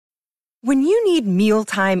When you need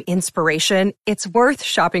mealtime inspiration, it's worth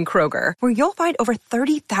shopping Kroger, where you'll find over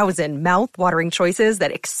 30,000 mouth-watering choices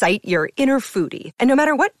that excite your inner foodie. And no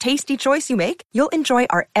matter what tasty choice you make, you'll enjoy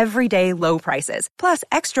our everyday low prices, plus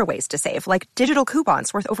extra ways to save, like digital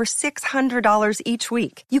coupons worth over $600 each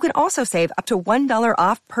week. You can also save up to $1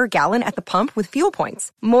 off per gallon at the pump with fuel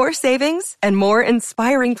points. More savings and more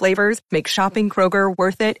inspiring flavors make shopping Kroger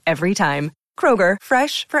worth it every time. Kroger,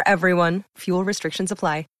 fresh for everyone. Fuel restrictions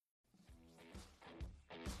apply.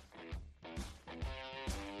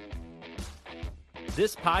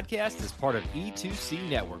 This podcast is part of E2C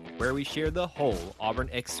Network, where we share the whole Auburn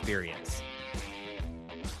experience.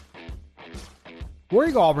 War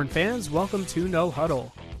Eagle Auburn fans, welcome to No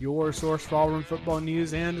Huddle, your source for Auburn football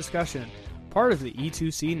news and discussion, part of the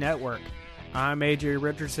E2C Network. I'm AJ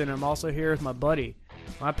Richardson. I'm also here with my buddy,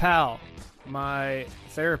 my pal, my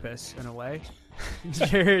therapist, in a way,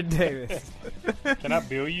 Jared Davis. Can I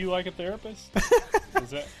bill you like a therapist?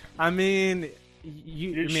 Is that... I mean...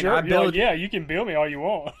 You sure? You can bill me all you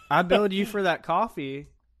want. I billed you for that coffee.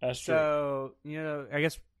 That's true. So, I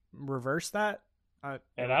guess reverse that.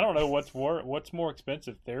 And I don't know what's more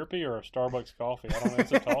expensive, therapy or a Starbucks coffee. I don't know.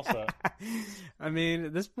 It's a toss-up. I mean,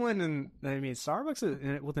 at this point,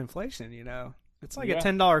 Starbucks with inflation, it's like a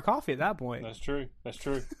 $10 coffee at that point. That's true.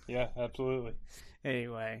 Yeah, absolutely.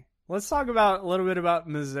 Anyway, let's talk a little bit about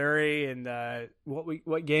Missouri and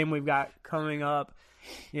what game we've got coming up.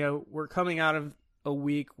 We're coming out of a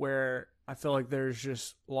week where I feel like there's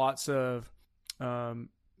just lots of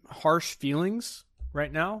harsh feelings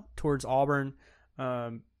right now towards Auburn,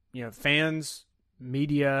 fans,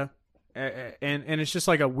 media, and it's just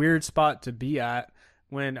like a weird spot to be at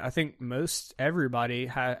when I think most everybody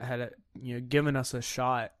had given us a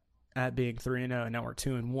shot at being 3-0, and now we're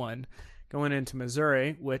 2-1 going into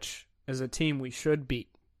Missouri, which is a team we should beat.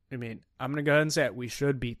 I mean, I'm going to go ahead and say it. We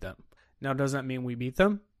should beat them. Now, does that mean we beat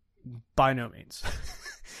them? By no means.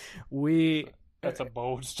 That's a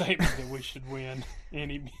bold statement that we should win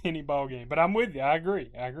any ball game. But I'm with you. I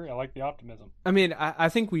agree. I like the optimism. I mean, I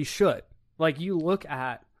think we should. Like, you look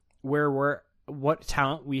at what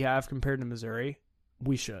talent we have compared to Missouri,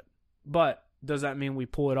 we should. But does that mean we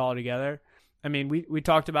pull it all together? I mean, we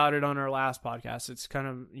talked about it on our last podcast. It's kind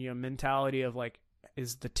of, mentality of like,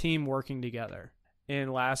 is the team working together?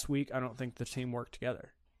 And last week, I don't think the team worked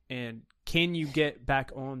together. And can you get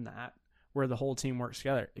back on that where the whole team works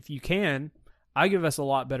together? If you can, I give us a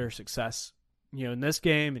lot better success, in this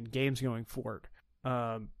game and games going forward.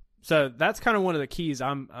 So that's kind of one of the keys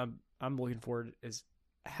I'm looking forward is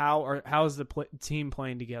how is the team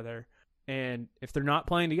playing together? And if they're not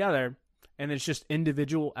playing together and it's just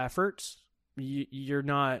individual efforts, you're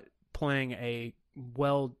not playing a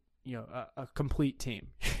complete team.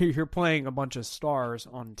 You're playing a bunch of stars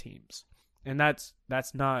on teams. And that's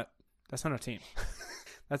not a team.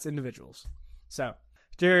 That's individuals. So,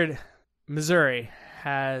 Jared, Missouri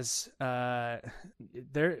has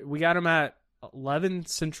we got them at 11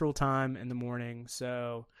 Central Time in the morning,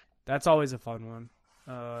 so that's always a fun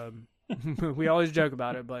one. We always joke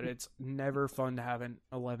about it, but it's never fun to have an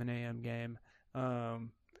 11 a.m. game.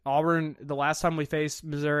 Auburn, the last time we faced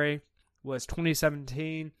Missouri was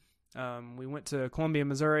 2017. We went to Columbia,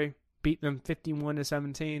 Missouri, beat them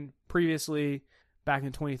 51-17. Previously, back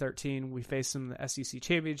in 2013, we faced them in the SEC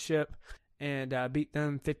Championship and beat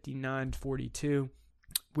them 59-42.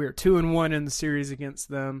 We were 2-1 in the series against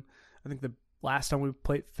them. I think the last time we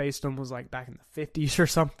faced them was like back in the 50s or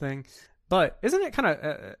something. But isn't it kind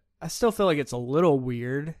of? I still feel like it's a little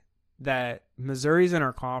weird that Missouri's in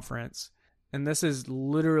our conference, and this is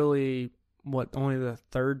literally only the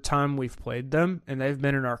third time we've played them, and they've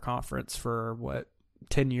been in our conference for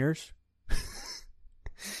 10 years.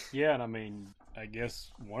 Yeah, and I mean, I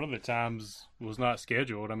guess one of the times was not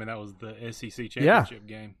scheduled. I mean, that was the SEC championship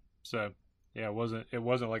game. So, yeah, it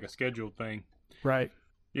wasn't like a scheduled thing. Right.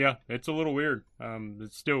 Yeah, it's a little weird.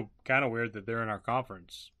 It's still kind of weird that they're in our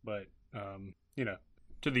conference, but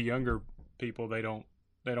to the younger people, they don't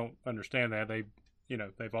understand that.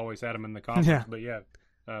 They've always had them in the conference. Yeah. But yeah,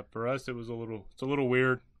 for us, it's a little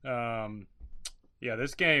weird.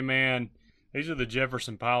 This game, man. These are the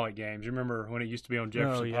Jefferson Pilot games. You remember when it used to be on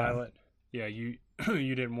Jefferson Pilot? Yeah, you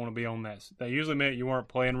didn't want to be on that. That usually meant you weren't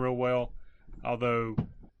playing real well. Although,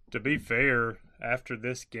 to be fair, after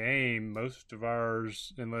this game, most of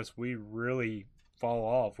ours, unless we really fall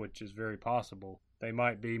off, which is very possible, they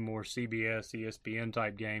might be more CBS, ESPN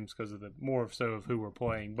type games because of more so of who we're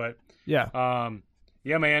playing. But yeah,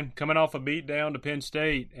 man, coming off a beat down to Penn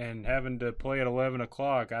State and having to play at 11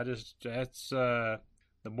 o'clock,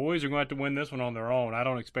 the boys are going to have to win this one on their own. I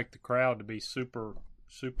don't expect the crowd to be super,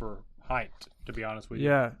 super hyped, to be honest with you.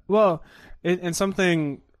 Yeah. Well, and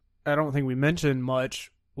something I don't think we mentioned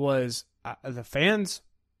much was the fans,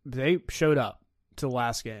 they showed up to the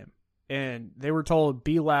last game. And they were told,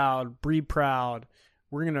 be loud, be proud.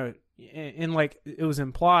 We're going to, and like it was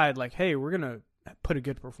implied, like, hey, we're going to put a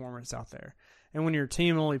good performance out there. And when your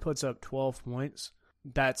team only puts up 12 points,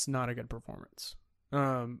 that's not a good performance.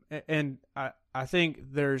 And I think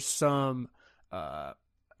there's some, I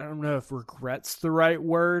don't know if regret's the right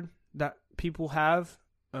word that people have.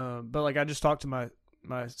 But like I just talked to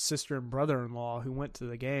my sister and brother-in-law who went to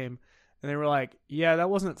the game, and they were like, yeah, that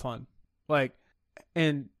wasn't fun. Like,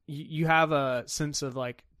 and you have a sense of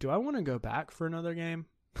like, do I want to go back for another game?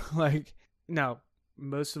 Like, no,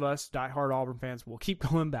 most of us diehard Auburn fans will keep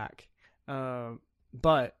going back.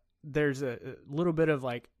 But there's a little bit of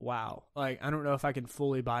like, wow, like, I don't know if I can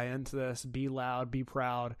fully buy into this, be loud, be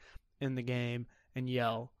proud in the game and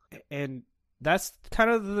yell. And that's kind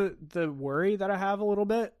of the worry that I have a little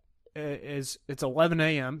bit is it's 11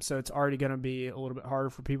 a.m. So it's already going to be a little bit harder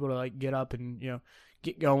for people to like get up and,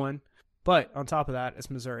 get going. But on top of that,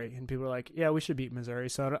 it's Missouri, and people are like, yeah, we should beat Missouri,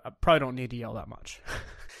 so I probably don't need to yell that much.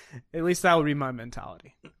 At least that would be my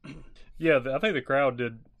mentality. Yeah, I think the crowd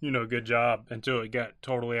did, a good job until it got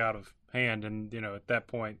totally out of hand, and, at that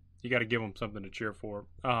point, you got to give them something to cheer for.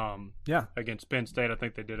 Yeah. Against Penn State, I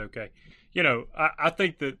think they did okay. I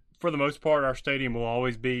think that for the most part, our stadium will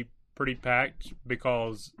always be pretty packed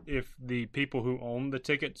because if the people who own the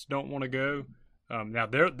tickets don't want to go, now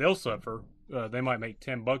they'll suffer. They might make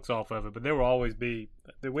 $10 off of it, but there will always be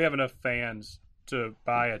 – we have enough fans to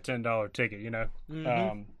buy a $10 ticket,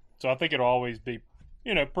 Mm-hmm. So I think it'll always be,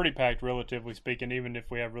 pretty packed, relatively speaking, even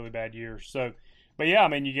if we have really bad years. So, but yeah,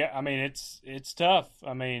 it's tough.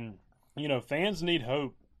 Fans need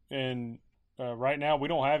hope, and right now we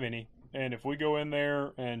don't have any. And if we go in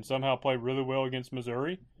there and somehow play really well against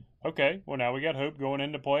Missouri, okay, well now we got hope going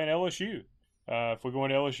into playing LSU. If we go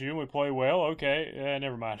into LSU and we play well, okay,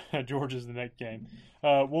 never mind. Georgia's the next game.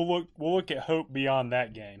 We'll look at hope beyond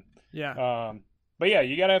that game. Yeah. But yeah,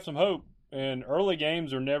 you got to have some hope. And early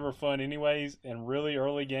games are never fun anyways, and really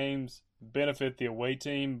early games benefit the away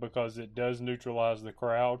team because it does neutralize the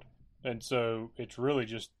crowd. And so it's really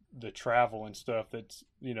just the travel and stuff that's,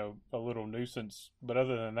 a little nuisance. But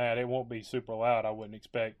other than that, it won't be super loud, I wouldn't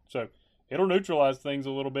expect. So it'll neutralize things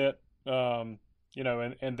a little bit, and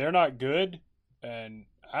they're not good. And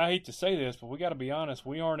I hate to say this, but we got to be honest,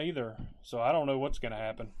 we aren't either. So I don't know what's going to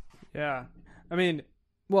happen. Yeah.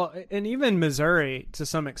 Well, and even Missouri to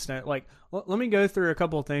some extent, like, let me go through a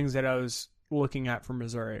couple of things that I was looking at for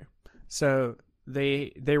Missouri. So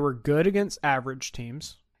they were good against average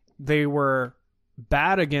teams. They were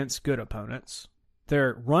bad against good opponents.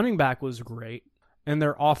 Their running back was great, and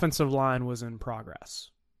their offensive line was in progress.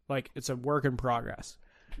 Like, it's a work in progress.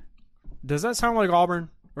 Does that sound like Auburn,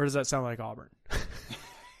 or does that sound like Auburn?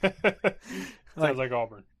 Sounds like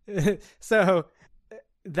Auburn. So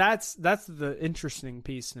that's the interesting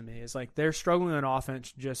piece to me is like they're struggling on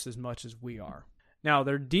offense just as much as we are. Now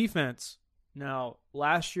their defense,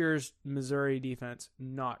 last year's Missouri defense,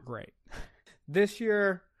 not great. This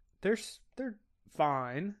year they're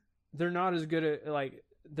fine. They're not as good at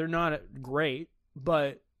they're not great,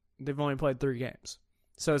 but they've only played 3 games.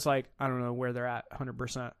 So it's like, I don't know where they're at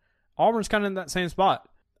 100%. Auburn's kind of in that same spot.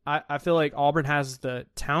 I feel like Auburn has the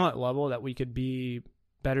talent level that we could be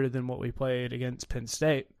better than what we played against Penn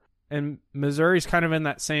State. And Missouri's kind of in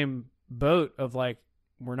that same boat of like,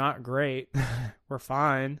 we're not great. We're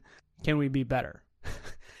fine. Can we be better?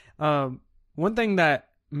 One thing that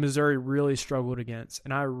Missouri really struggled against,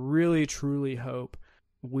 and I really truly hope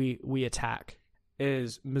we attack,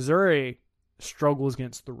 is Missouri struggles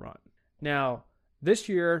against the run. Now, this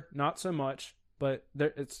year, not so much, but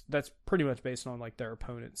that's pretty much based on like their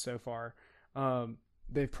opponents so far.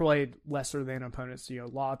 They've played lesser than opponents,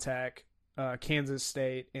 La Tech, Kansas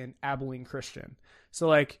State, and Abilene Christian. So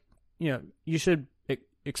like, you should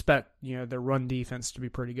expect, their run defense to be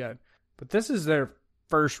pretty good. But this is their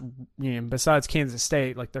first, besides Kansas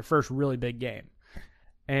State, like their first really big game.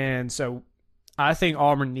 And so I think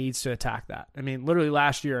Auburn needs to attack that. Literally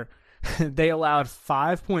last year, they allowed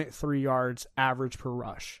 5.3 yards average per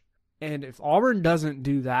rush. And if Auburn doesn't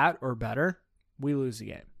do that or better, we lose the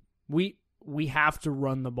game. We have to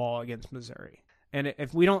run the ball against Missouri. And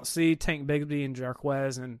if we don't see Tank Bigsby and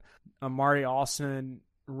Jarquez and Amari Austin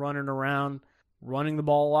running around, running the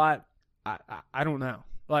ball a lot, I don't know.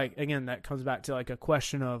 Like, again, that comes back to like a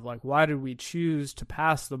question of like, why did we choose to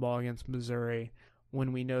pass the ball against Missouri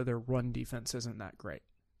when we know their run defense isn't that great?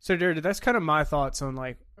 So, Jared, that's kind of my thoughts on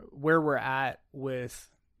like where we're at with,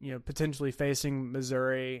 potentially facing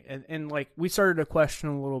Missouri. And like we started to question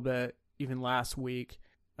a little bit even last week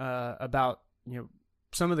about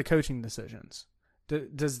some of the coaching decisions.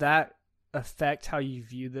 Does that affect how you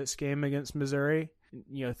view this game against Missouri?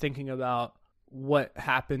 Thinking about what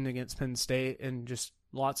happened against Penn State and just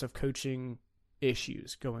lots of coaching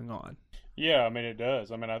issues going on. Yeah, I mean, it does.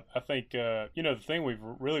 I mean, I think, the thing we've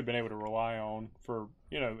really been able to rely on for,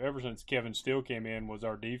 ever since Kevin Steele came in was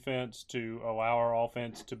our defense to allow our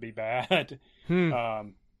offense to be bad. We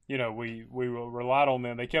relied on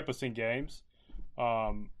them. They kept us in games.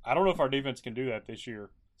 I don't know if our defense can do that this year.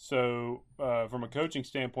 So from a coaching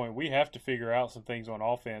standpoint, we have to figure out some things on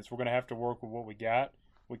offense. We're going to have to work with what we got.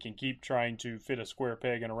 We can keep trying to fit a square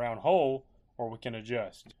peg in a round hole, or we can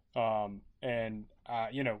adjust. We'll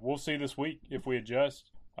see this week if we adjust.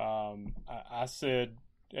 I said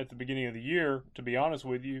at the beginning of the year, to be honest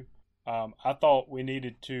with you, I thought we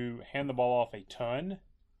needed to hand the ball off a ton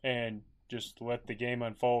and just let the game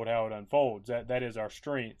unfold how it unfolds. That is our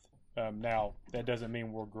strength. Now, that doesn't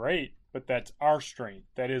mean we're great, but that's our strength.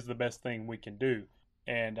 That is the best thing we can do.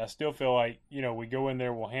 And I still feel like, we go in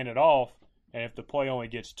there, we'll hand it off, and if the play only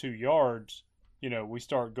gets 2 yards, we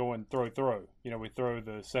start going throw. We throw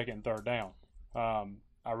the second and third down.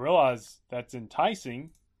 I realize that's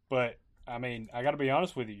enticing, but, I mean, I got to be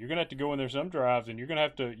honest with you. You're going to have to go in there some drives, and you may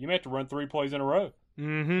have to run 3 plays in a row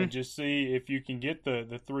and just see if you can get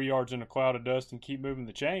the 3 yards in a cloud of dust and keep moving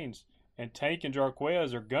the chains. And Tank and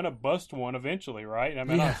Jarquez are going to bust one eventually, right? I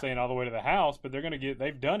mean, I'm not saying all the way to the house, but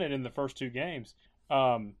they've done it in the first 2 games.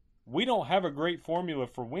 We don't have a great formula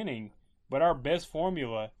for winning, but our best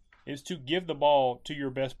formula is to give the ball to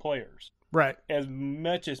your best players. Right. As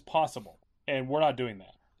much as possible. And we're not doing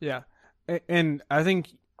that. Yeah. And I think,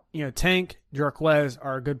 Tank, Jarquez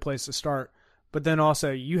are a good place to start. But then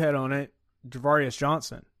also, you hit on it, Javarius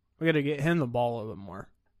Johnson. We got to get him the ball a little bit more.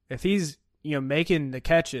 If he's, making the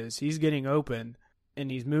catches, he's getting open, and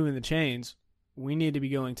he's moving the chains, we need to be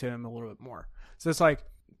going to him a little bit more. So it's like,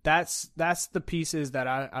 that's the pieces that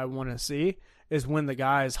I want to see, is when the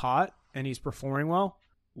guy is hot and he's performing well,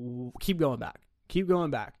 keep going back. Keep going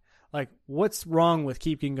back. Like, what's wrong with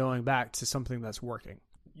keeping going back to something that's working?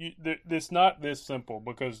 It's not this simple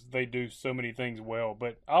because they do so many things well.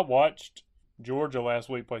 But I watched Georgia last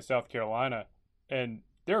week play South Carolina, and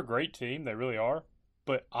they're a great team. They really are.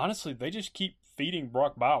 But honestly, they just keep feeding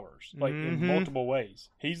Brock Bowers, in multiple ways.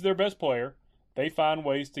 He's their best player. They find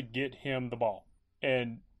ways to get him the ball.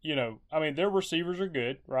 And, their receivers are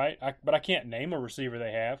good, right? But I can't name a receiver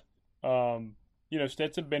they have.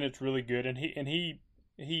 Stetson Bennett's really good, and he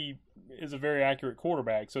is a very accurate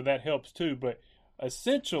quarterback, so that helps too. But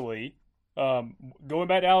essentially, going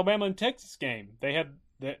back to Alabama and Texas game, they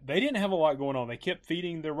didn't have a lot going on. They kept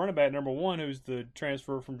feeding their running back number 1, who's the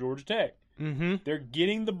transfer from Georgia Tech. Mm-hmm. They're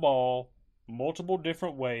getting the ball multiple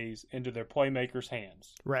different ways into their playmakers'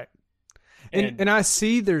 hands. Right. And I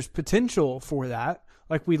see there's potential for that.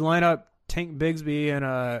 Like, we line up Tank Bigsby in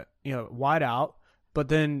a wide out, but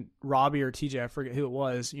then Robbie or TJ, I forget who it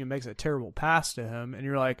was, makes a terrible pass to him, and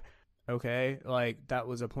you're like, okay, like, that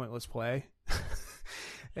was a pointless play.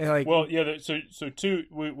 And so 2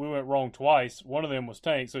 we went wrong twice. One of them was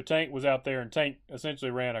Tank. So Tank was out there, and Tank essentially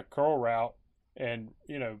ran a curl route, and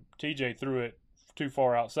TJ threw it too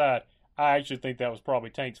far outside. I actually think that was probably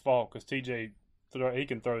Tank's fault because TJ he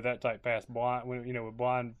can throw that type pass blind with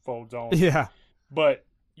blindfolds on. Yeah, but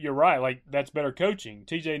you're right. Like, that's better coaching.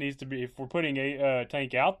 TJ needs to be, if we're putting a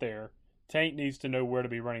Tank out there, Tank needs to know where to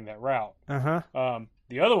be running that route.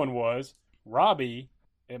 The other one was Robbie.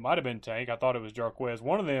 It might have been Tank. I thought it was Jarquez.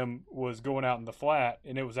 One of them was going out in the flat,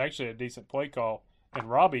 and it was actually a decent play call. And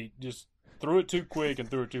Robbie just threw it too quick and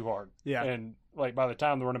threw it too hard. Yeah. And by the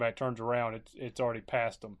time the running back turns around, it's already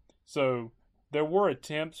past them. So there were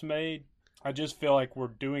attempts made. I just feel like we're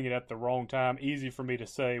doing it at the wrong time. Easy for me to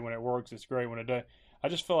say when it works. It's great when it does. I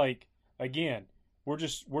just feel like, again, we're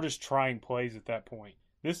just trying plays at that point.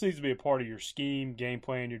 This needs to be a part of your scheme, game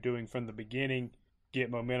plan you're doing from the beginning, get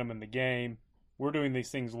momentum in the game. We're doing these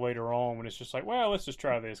things later on when it's just like, well, let's just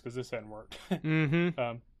try this because this hasn't worked. So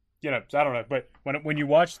I don't know. But when you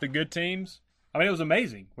watch the good teams, it was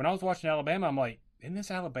amazing. When I was watching Alabama, I'm like, isn't this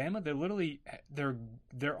Alabama?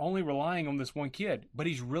 They're only relying on this one kid, but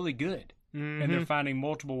he's really good. And they're finding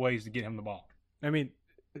multiple ways to get him the ball.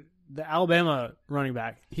 The Alabama running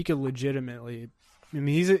back, he could legitimately,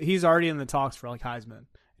 he's already in the talks for like Heisman. And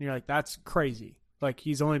you're like, that's crazy. Like,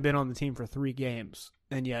 he's only been on the team for 3 games,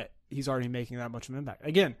 and yet he's already making that much of an impact.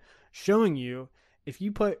 Again, showing you, if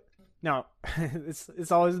you put, now,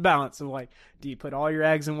 it's always a balance of like, do you put all your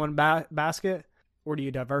eggs in one basket, or do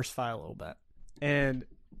you diversify a little bit? And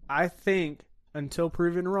I think, until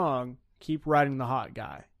proven wrong, keep riding the hot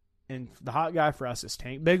guy. And the hot guy for us is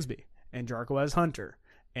Tank Bigsby. and Jarquez Hunter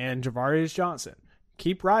and Javarius Johnson.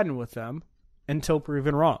 Keep riding with them until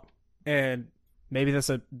proven wrong. And maybe that's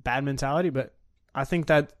a bad mentality, but I think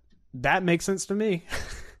that makes sense to me.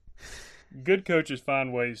 Good coaches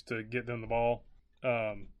find ways to get them the ball.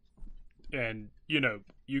 And,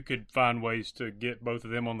 you could find ways to get both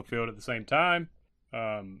of them on the field at the same time.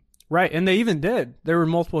 Right, and they even did. There were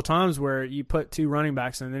multiple times where you put two running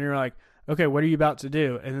backs in, and then you're like, okay, what are you about to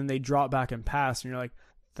do? And then they drop back and pass, and you're like,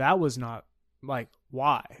 that was not, like,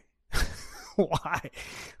 why? Why?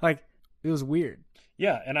 Like, it was weird.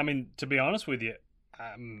 Yeah, and I mean, to be honest with you,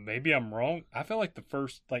 maybe I'm wrong. I feel like the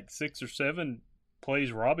first, 6 or 7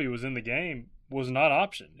 plays Robbie was in the game was not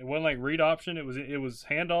option. It wasn't like read option. It was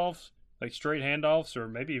handoffs, like straight handoffs, or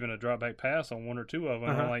maybe even a drop back pass on 1 or 2 of them.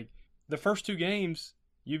 Uh-huh. I'm like, the first 2 games,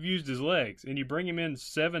 you've used his legs, and you bring him in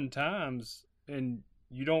 7 times, and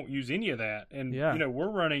you don't use any of that. And we're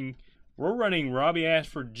running Robbie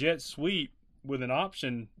Ashford jet sweep with an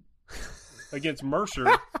option against Mercer.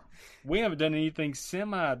 We haven't done anything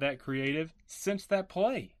semi that creative since that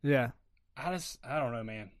play. Yeah. I don't know,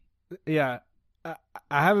 man. Yeah. I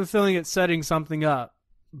have a feeling it's setting something up,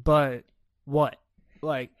 but what?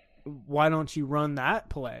 Like, why don't you run that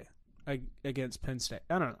play against Penn State?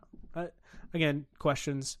 I don't know. Again,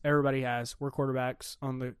 questions everybody has. We're quarterbacks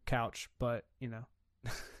on the couch, but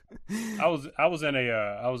I was in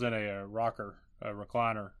a rocker, a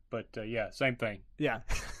recliner, but yeah, same thing. Yeah.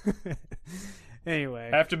 Anyway,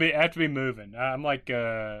 have to be moving. I'm like,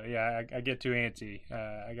 I get too antsy.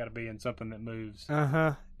 I got to be in something that moves.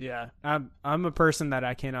 Yeah, I'm a person that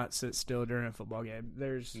I cannot sit still during a football game.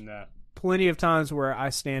 There's No. plenty of times where I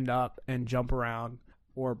stand up and jump around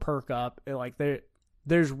or perk up.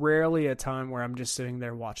 There's rarely a time where I'm just sitting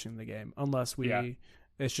there watching the game, unless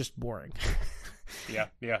it's just boring. yeah,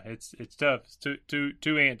 it's tough. It's too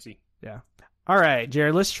antsy. Yeah. All right,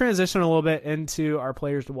 Jared, let's transition a little bit into our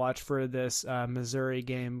players to watch for this Missouri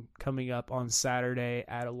game coming up on Saturday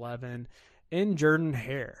at 11 in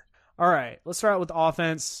Jordan-Hare. All right, let's start with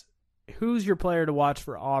offense. Who's your player to watch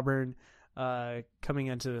for Auburn coming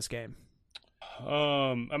into this game?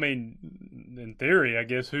 I mean, in theory, I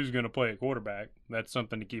guess who's going to play at quarterback? That's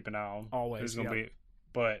something to keep an eye on. Always, who's going to be,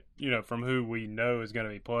 but from who we know is going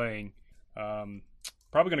to be playing, probably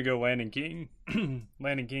going to go Landon King.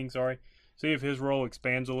 See if his role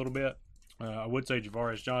expands a little bit. I would say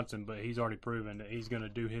Javarius Johnson, but he's already proven that he's going to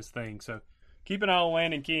do his thing. So keep an eye on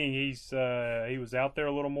Landon King. He was out there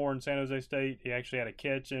a little more in San Jose State. He actually had a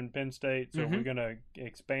catch in Penn State. So we're going to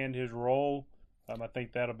expand his role. I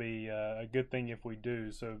think that'll be a good thing if we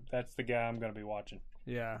do. So that's the guy I'm going to be watching.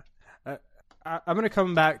 Yeah. I'm going to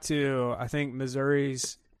come back to, I think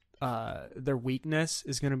Missouri's their weakness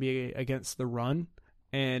is going to be against the run.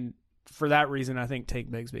 And for that reason, I think Tank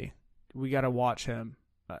Bigsby. We got to watch him.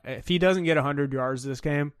 If he doesn't get 100 yards this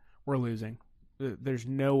game, we're losing. There's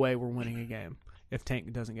no way we're winning a game if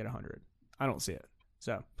Tank doesn't get 100. I don't see it.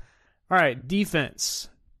 So, all right, defense.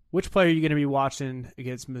 Which player are you going to be watching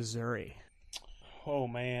against Missouri? Oh,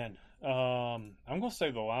 man. I'm going to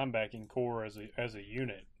say the linebacking core as a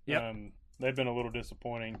unit. Yep. They've been a little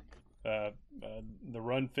disappointing. The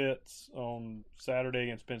run fits on Saturday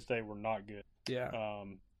against Penn State were not good. Yeah.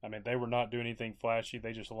 I mean, they were not doing anything flashy.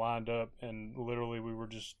 They just lined up, and literally we were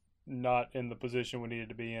just not in the position we needed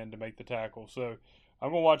to be in to make the tackle. So I'm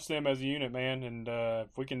going to watch them as a unit, man, and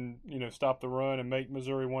if we can, stop the run and make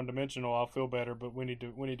Missouri one-dimensional, I'll feel better. But we need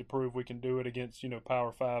to prove we can do it against,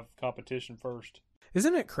 Power 5 competition first.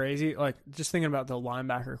 Isn't it crazy? Like, just thinking about the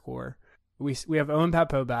linebacker core. We have Owen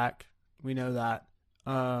Papo back. We know that.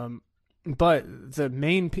 But the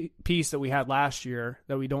main piece that we had last year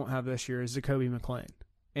that we don't have this year is Zakoby McClain.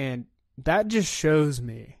 And that just shows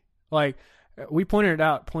me, like, we pointed it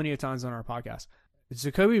out plenty of times on our podcast.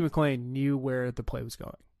 Zakoby McClain knew where the play was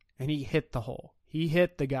going, and he hit the hole. He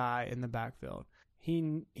hit the guy in the backfield.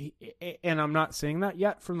 And I'm not seeing that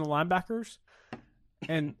yet from the linebackers.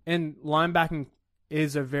 And linebacking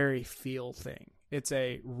is a very feel thing. It's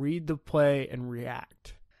a read the play and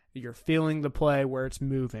react. You're feeling the play where it's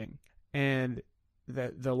moving. And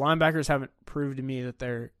the linebackers haven't proved to me that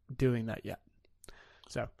they're doing that yet.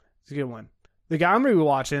 So it's a good one. The guy I'm going to be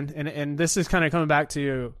watching, and this is kind of coming back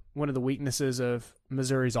to one of the weaknesses of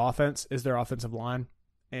Missouri's offense, is their offensive line.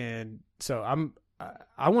 And so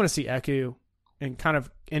I want to see Eku and kind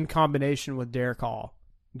of in combination with Derek Hall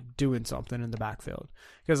doing something in the backfield.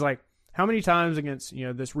 Because, like, how many times against,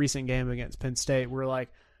 this recent game against Penn State, we're like,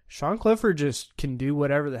 Sean Clifford just can do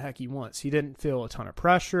whatever the heck he wants. He didn't feel a ton of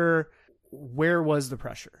pressure. Where was the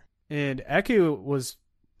pressure? And Eku was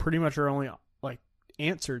pretty much our only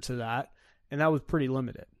answer to that, and that was pretty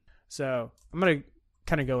limited. So I'm going to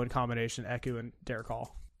kind of go in combination, Eku and Derek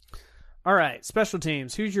Hall. All right, special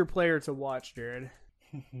teams. Who's your player to watch, Jared?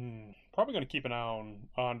 Probably going to keep an eye on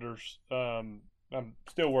Anders. I'm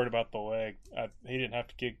still worried about the leg. He didn't have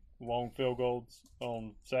to kick long field goals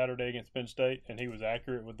on Saturday against Penn State, and he was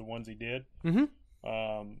accurate with the ones he did. Mm-hmm.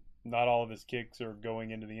 Not all of his kicks are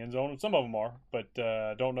going into the end zone. Some of them are, but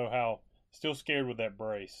I don't know how. Still scared with that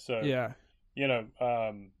brace. So yeah,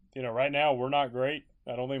 right now we're not great.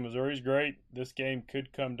 I don't think Missouri's great. This game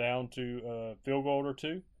could come down to a field goal or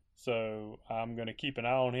two. So I'm going to keep an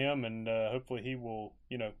eye on him, and hopefully he will,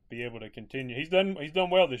 be able to continue. He's done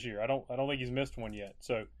well this year. I don't think he's missed one yet.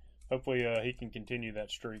 So hopefully he can continue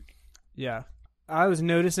that streak. Yeah, I was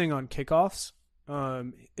noticing on kickoffs,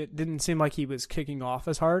 it didn't seem like he was kicking off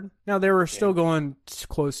as hard. Now they were still going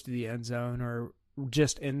close to the end zone or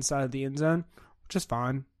just inside the end zone, which is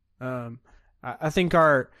fine. I think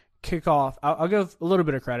our kickoff. I'll give a little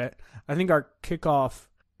bit of credit. I think our kickoff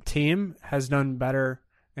team has done better.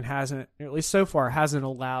 And hasn't, at least so far, hasn't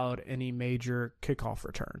allowed any major kickoff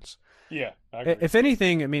returns. Yeah, I agree. If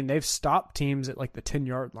anything, I mean, they've stopped teams at like the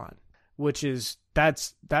 10-yard line, which is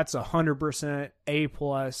that's 100% A+,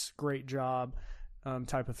 great job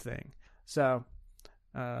type of thing. So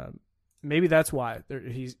maybe that's why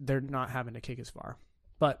they're not having to kick as far.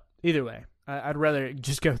 But either way, I'd rather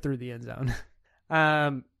just go through the end zone.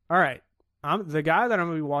 All right, the guy that I'm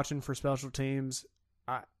going to be watching for special teams.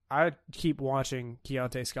 I keep watching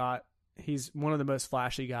Keontae Scott. He's one of the most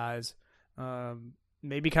flashy guys.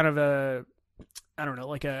 Maybe kind of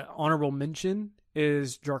like a honorable mention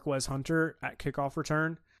is Jarquez Hunter at kickoff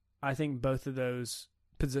return. I think both of those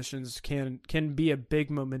positions can be a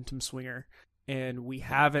big momentum swinger, and we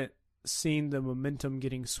haven't seen the momentum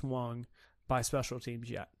getting swung by special teams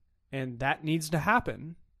yet. And that needs to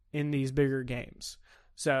happen in these bigger games.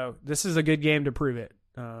 So this is a good game to prove it.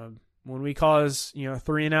 When we cause,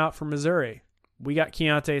 3 and out for Missouri, we got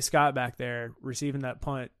Keontae Scott back there receiving that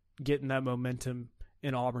punt, getting that momentum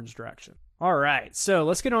in Auburn's direction. All right, so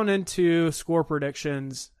let's get on into score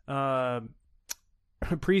predictions. Preseason,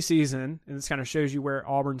 and this kind of shows you where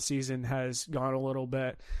Auburn's season has gone a little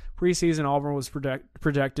bit. Preseason, Auburn was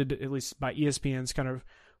projected, at least by ESPN's kind of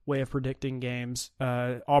way of predicting games,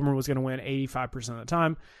 Auburn was going to win 85% of the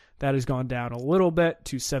time. That has gone down a little bit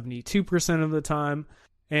to 72% of the time.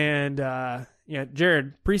 And,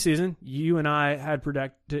 Jared, preseason, you and I had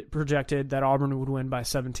projected that Auburn would win by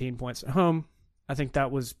 17 points at home. I think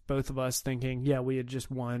that was both of us thinking, we had just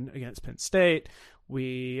won against Penn State.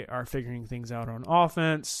 We are figuring things out on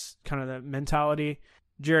offense, kind of that mentality.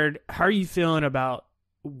 Jared, how are you feeling about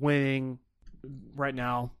winning right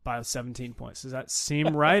now by 17 points? Does that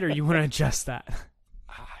seem right, or you want to adjust that?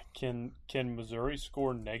 Can Missouri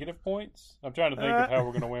score negative points? I'm trying to think of how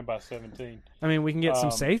we're going to win by 17. I mean, we can get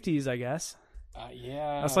some safeties, I guess.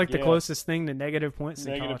 That's like the closest thing to negative points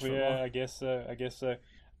in college football. Yeah, I guess so.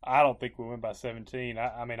 I don't think we win by 17.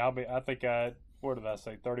 What did I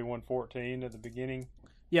say, 31-14 at the beginning?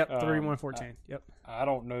 Yep, 31-14. Yep. I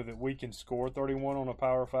don't know that we can score 31 on a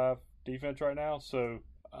Power 5 defense right now, so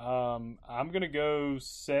I'm going to go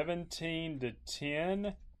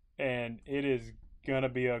 17-10, and it is going to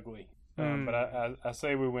be ugly. But I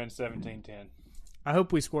say we win 17-10. I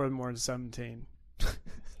hope we score more than 17.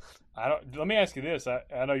 Let me ask you this.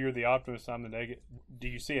 I know you're the optimist, I'm the negative. Do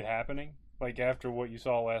you see it happening? Like after what you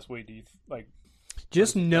saw last week, do you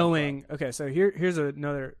just knowing? Okay, so here's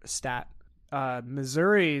another stat.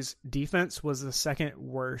 Missouri's defense was the second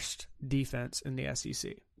worst defense in the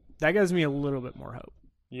SEC. That gives me a little bit more hope.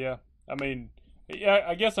 Yeah,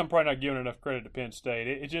 I guess I'm probably not giving enough credit to Penn State.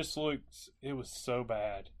 It just looks, it was so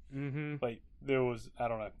bad. Mm-hmm. Like there was, I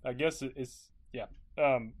don't know. I guess it's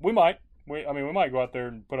we might go out there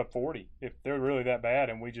and put up 40 if they're really that bad,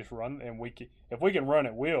 and we just run, and if we can run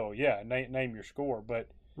at will, name your score. But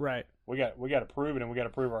right, we got to prove it, and we got to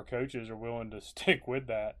prove our coaches are willing to stick with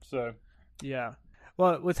that. So yeah,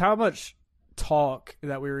 well, with how much talk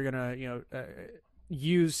that we were gonna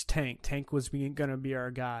use Tank was gonna be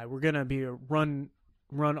our guy. We're gonna be a run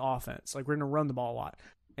offense, like we're gonna run the ball a lot,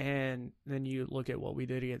 and then you look at what we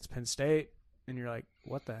did against Penn State, and you're like,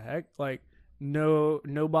 what the heck, like.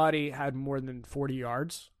 Nobody had more than 40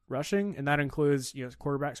 yards rushing, and that includes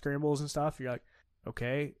quarterback scrambles and stuff. You're like,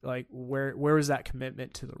 okay, like where was that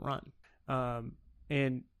commitment to the run?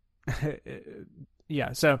 And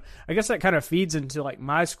so I guess that kind of feeds into like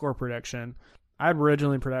my score prediction. I'd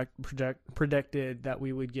originally predicted that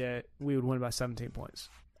we would win by 17 points.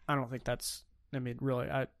 I don't think that's.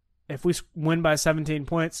 Really, if we win by 17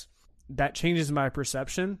 points, that changes my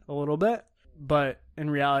perception a little bit. But in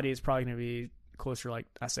reality, it's probably going to be closer, like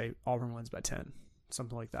I say, Auburn wins by 10,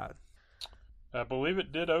 something like that. I believe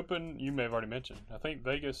it did open. You may have already mentioned. I think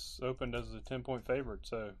Vegas opened as a 10-point favorite.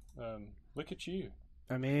 So look at you.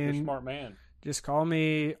 I You're mean, a smart man. just call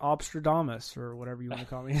me Obstradamus or whatever you want to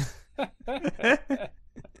call me.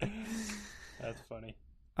 That's funny.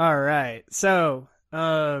 All right. So,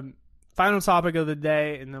 final topic of the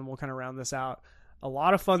day, and then we'll kind of round this out. A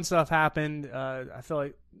lot of fun stuff happened. I feel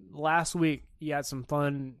like last week you had some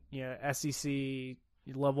fun, SEC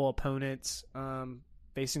level opponents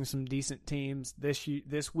facing some decent teams.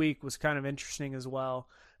 This week was kind of interesting as well.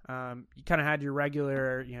 You kind of had your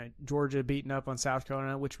regular, Georgia beating up on South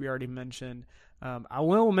Carolina, which we already mentioned. I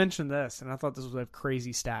will mention this, and I thought this was a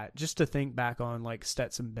crazy stat, just to think back on, like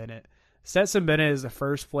Stetson Bennett. Stetson Bennett is the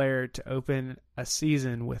first player to open a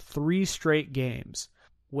season with 3 straight games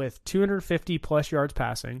with 250-plus yards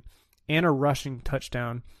passing and a rushing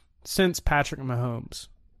touchdown since Patrick Mahomes.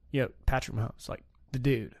 Patrick Mahomes, like the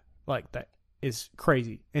dude, like that is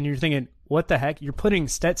crazy. And you're thinking, what the heck? You're putting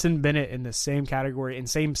Stetson Bennett in the same category and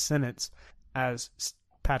same sentence as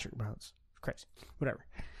Patrick Mahomes. Crazy. Whatever.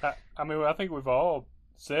 I think we've all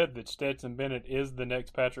said that Stetson Bennett is the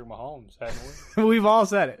next Patrick Mahomes, haven't we? We've all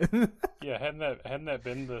said it. Yeah, hadn't that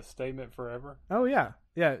been the statement forever? Oh yeah.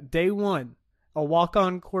 Yeah, day one. A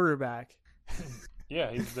walk-on quarterback. Yeah,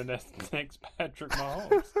 he's the next Patrick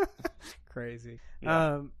Mahomes. Crazy.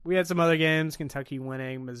 Yeah. We had some other games. Kentucky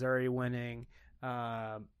winning, Missouri winning,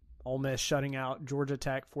 Ole Miss shutting out Georgia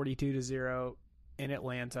Tech 42-0 in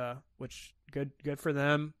Atlanta, which good for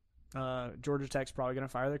them. Georgia Tech's probably going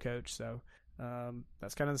to fire their coach, so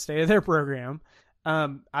that's kind of the state of their program.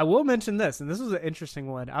 I will mention this, and this was an interesting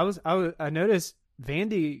one. I noticed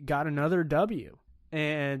Vandy got another W,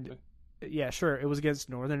 and yeah, sure, it was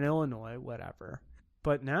against Northern Illinois, whatever.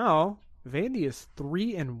 But now Vandy is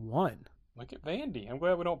 3-1. Look at Vandy. I'm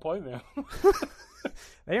glad we don't play them.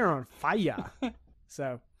 They are on fire.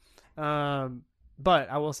 So, but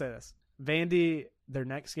I will say this: Vandy, their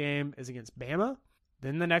next game is against Bama.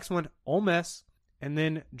 Then the next one, Ole Miss, and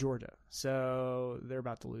then Georgia. So they're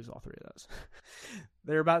about to lose all 3 of those.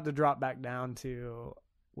 They're about to drop back down to,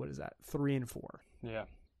 what is that, 3-4. Yeah.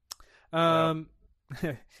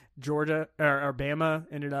 Georgia or Bama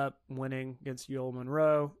ended up winning against UL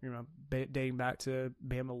Monroe. Dating back to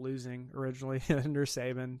Bama losing originally under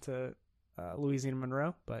Saban to Louisiana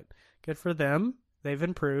Monroe, but good for them. They've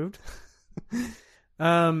improved.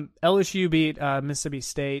 LSU beat Mississippi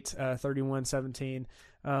State 31-17.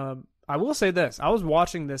 I will say this: I was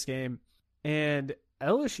watching this game, and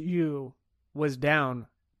LSU was down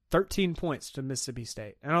 13 points to Mississippi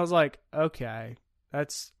State, and I was like, okay,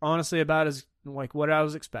 that's honestly about as like what I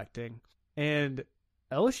was expecting. And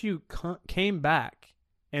LSU came back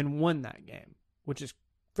and won that game, which is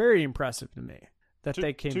very impressive to me that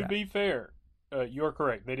they came back. To be fair, you're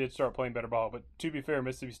correct. They did start playing better ball, but to be fair,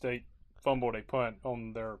 Mississippi State fumbled a punt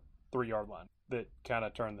on their 3-yard line that kind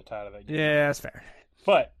of turned the tide of that game. Yeah, that's fair.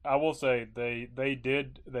 But I will say they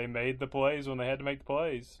made the plays when they had to make the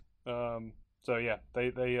plays. So yeah,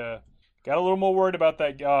 they got a little more worried about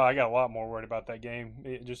that. I got a lot more worried about that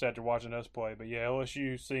game just after watching us play. But yeah,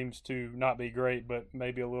 LSU seems to not be great, but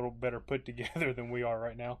maybe a little better put together than we are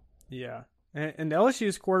right now. Yeah, and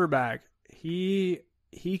LSU's quarterback, he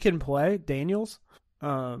can play. Daniels,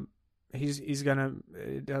 he's gonna.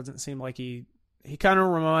 It doesn't seem like he kind of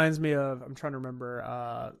reminds me of. I'm trying to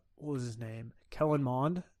remember. What was his name? Kellen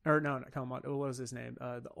Mond? Or no, not Kellen Mond. What was his name?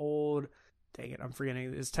 The old. Dang it, I'm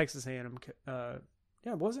forgetting. It's Texas A&M.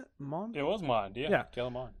 Yeah, was it Mond? It was Mond. Yeah.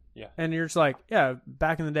 Kellen Mond. Yeah. And you're just like, yeah,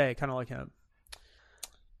 back in the day, kind of like him.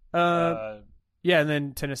 Yeah, and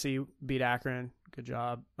then Tennessee beat Akron. Good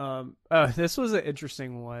job. This was an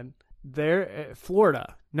interesting one.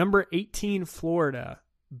 Florida, number 18 Florida,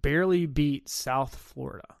 barely beat South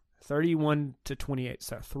Florida, 31-28.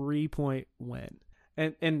 So 3-point win.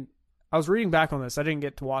 And I was reading back on this. I didn't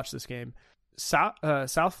get to watch this game.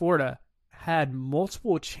 South Florida had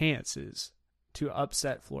multiple chances to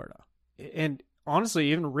upset Florida, and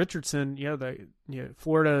honestly, even Richardson,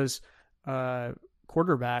 Florida's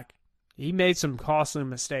quarterback, he made some costly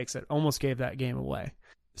mistakes that almost gave that game away.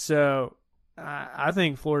 So I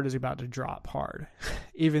think Florida's about to drop hard,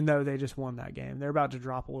 even though they just won that game. They're about to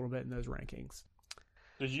drop a little bit in those rankings.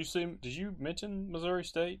 Did you mention Missouri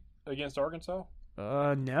State against Arkansas?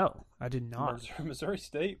 No, I did not. Missouri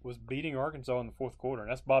State was beating Arkansas in the fourth quarter,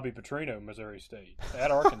 and that's Bobby Petrino, Missouri State,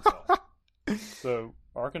 at Arkansas. So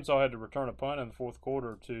Arkansas had to return a punt in the fourth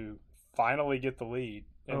quarter to finally get the lead,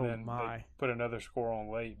 and then they put another score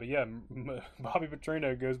on late. But yeah, Bobby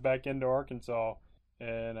Petrino goes back into Arkansas,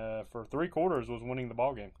 and for 3 quarters was winning the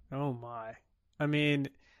ball game. Oh my! I mean,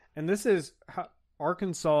 and this is how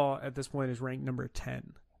Arkansas at this point is ranked number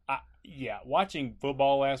 10. Yeah, watching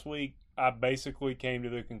football last week, I basically came to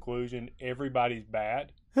the conclusion everybody's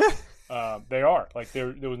bad. They are. Like,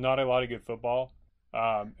 there was not a lot of good football,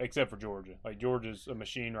 except for Georgia. Like, Georgia's a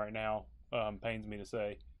machine right now, pains me to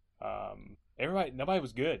say. Nobody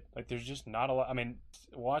was good. Like, there's just not a lot. I mean,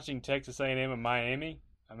 watching Texas A&M and Miami,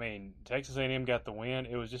 I mean, Texas A&M got the win.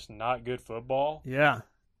 It was just not good football. Yeah.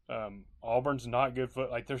 Auburn's not good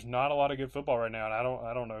like, there's not a lot of good football right now, and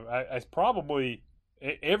I don't know. It's probably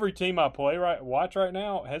every team I watch right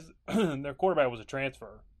now has their quarterback was a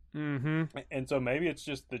transfer. Mm-hmm. And so maybe it's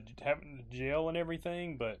just having the jail and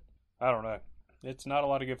everything, but I don't know. It's not a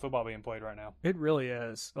lot of good football being played right now. It really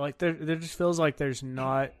is. Like, there just feels like there's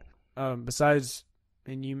not, besides,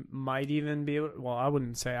 and you might even be able, well, I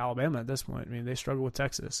wouldn't say Alabama at this point. I mean, they struggle with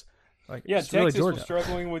Texas. Like, yeah, Texas really was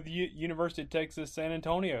struggling with University of Texas San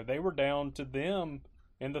Antonio. They were down to them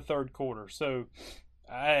in the third quarter. So,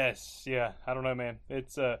 I don't know, man.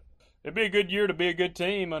 It'd be a good year to be a good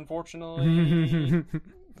team. Unfortunately,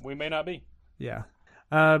 we may not be. Yeah.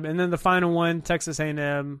 And then the final one, Texas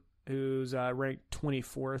A&M, who's ranked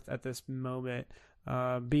 24th at this moment,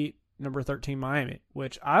 beat number 13 Miami,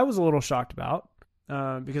 which I was a little shocked about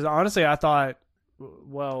because honestly I thought,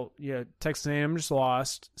 well, Texas A&M just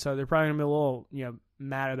lost, so they're probably going to be a little,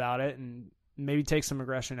 mad about it and maybe take some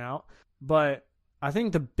aggression out. But I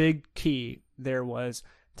think the big key there was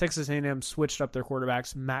Texas A&M switched up their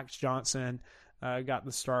quarterbacks. Max Johnson got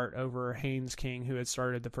the start over Haynes King, who had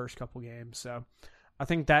started the first couple games. So I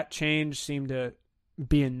think that change seemed to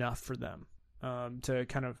be enough for them to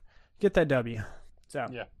kind of get that W. So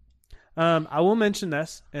yeah. I will mention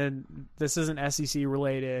this, and this isn't SEC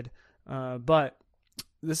related, but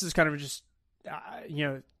this is kind of just,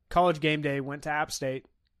 College Game Day went to App State.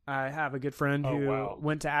 I have a good friend who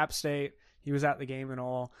went to App State. He was at the game and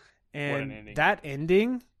all. And that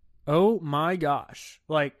ending, oh my gosh.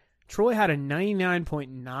 Like, Troy had a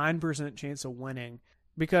 99.9% chance of winning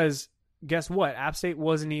because guess what? App State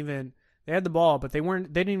wasn't even, they had the ball, but they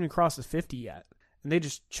didn't even cross the 50 yet. And they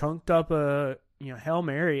just chunked up a, Hail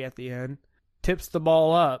Mary at the end, tips the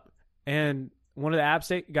ball up, and one of the App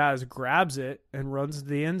State guys grabs it and runs to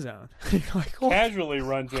the end zone. Like, casually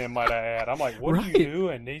runs in, might I add. I'm like, what are you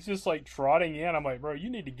doing? He's just like trotting in. I'm like, bro, you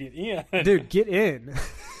need to get in. Dude, get in.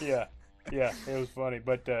 Yeah, it was funny.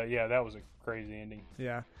 But, that was a crazy ending.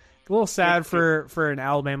 Yeah. A little sad for an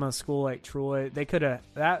Alabama school like Troy. They could have,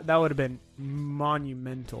 that would have been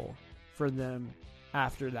monumental for them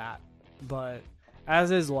after that. But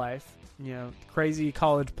as is life, crazy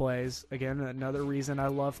college plays. Again, another reason I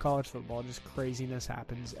love college football. Just craziness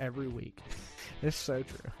happens every week. It's so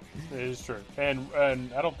true. It is true. And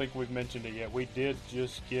I don't think we've mentioned it yet. We did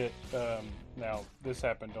just get, now this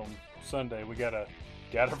happened on Sunday. We got a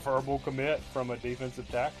verbal commit from a defensive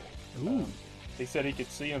tackle. Ooh. He said he could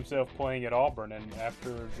see himself playing at Auburn, and after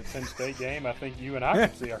the Penn State game, I think you and I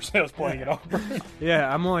could see ourselves playing at Auburn.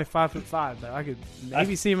 Yeah, I'm only 5'5", but I could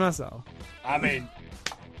maybe see myself. I mean,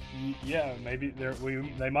 yeah, maybe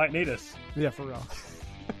they might need us. Yeah, for real.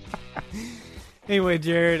 Anyway,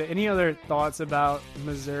 Jared, any other thoughts about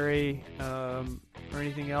Missouri or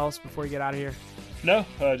anything else before we get out of here? No,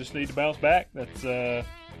 just need to bounce back. That's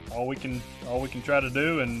all we can try to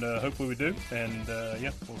do, and hopefully we do. And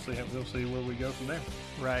we'll see where we go from there.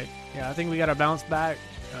 Right. Yeah, I think we got to bounce back.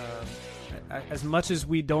 As much as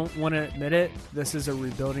we don't want to admit it, this is a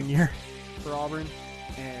rebuilding year for Auburn,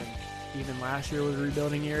 and even last year was a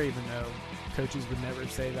rebuilding year. Even though coaches would never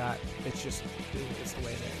say that, it's the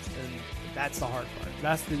way it is, and that's the hard part.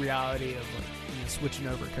 That's the reality of switching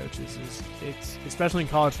over coaches. It's especially in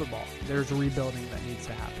college football. There's a rebuilding that needs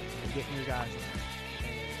to happen. Getting your guys in there.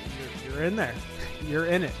 You're in there. You're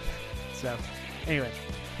in it. So, anyway.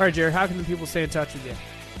 All right, Jared, how can the people stay in touch with you?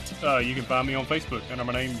 You can find me on Facebook under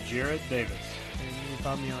my name, Jared Davis. And you can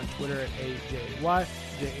find me on Twitter at AJY,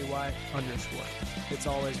 JAY_. It's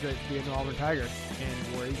always great to be an Auburn Tiger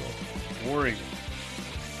and War Eagle. War Eagle.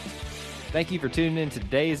 Thank you for tuning in to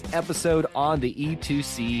today's episode on the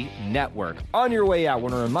E2C Network. On your way out, I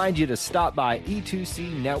want to remind you to stop by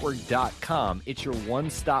e2cnetwork.com. It's your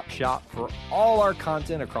one-stop shop for all our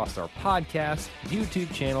content across our podcast,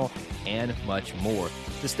 YouTube channel, and much more.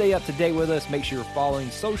 To stay up to date with us, make sure you're following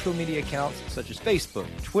social media accounts such as Facebook,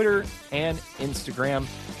 Twitter, and Instagram.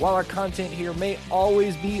 While our content here may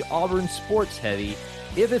always be Auburn sports heavy,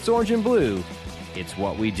 if it's orange and blue, it's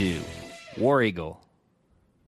what we do. War Eagle.